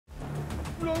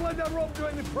that rope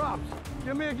doing the props.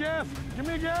 Give me a gaff. Give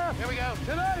me a gaff. Here we go.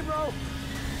 Today, bro.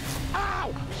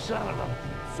 Ow! Son of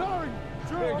a... Sorry,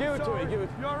 Drew. Here, give it sorry. to me. Give it.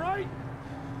 You all right?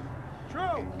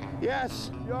 Drew.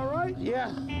 Yes. You all right?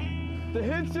 Yeah. The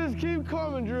hits just keep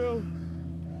coming, Drew.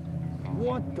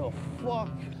 What the fuck?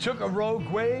 Took a rogue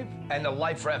wave and the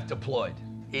life raft deployed.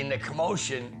 In the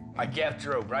commotion, I gaffed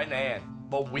Drew right in the hand.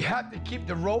 But we have to keep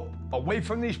the rope away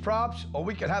from these props or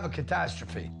we could have a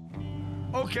catastrophe.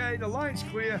 Okay, the line's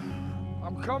clear.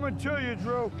 I'm coming to you,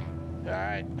 Drew. All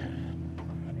right.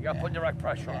 You gotta put direct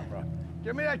pressure on, bro.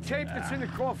 Give me that tape that's in the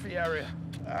coffee area.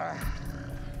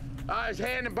 I was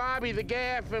handing Bobby the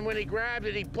gaff, and when he grabbed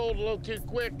it, he pulled a little too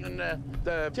quick, and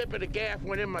the tip of the gaff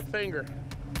went in my finger,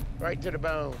 right to the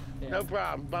bone. Yeah. No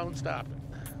problem, bone stopped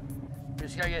it.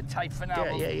 Just gotta get tight for now.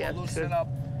 Yeah, We'll loosen up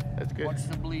That's good. once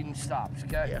the bleeding stops,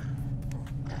 okay?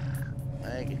 Yeah.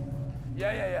 Thank you.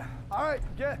 Yeah. All right,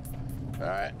 get. All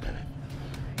right.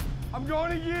 I'm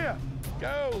going to gear.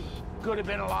 Go. Could have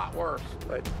been a lot worse,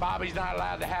 but Bobby's not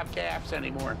allowed to have gaffs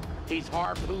anymore. He's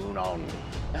harpoon only.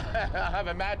 I have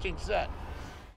a matching set.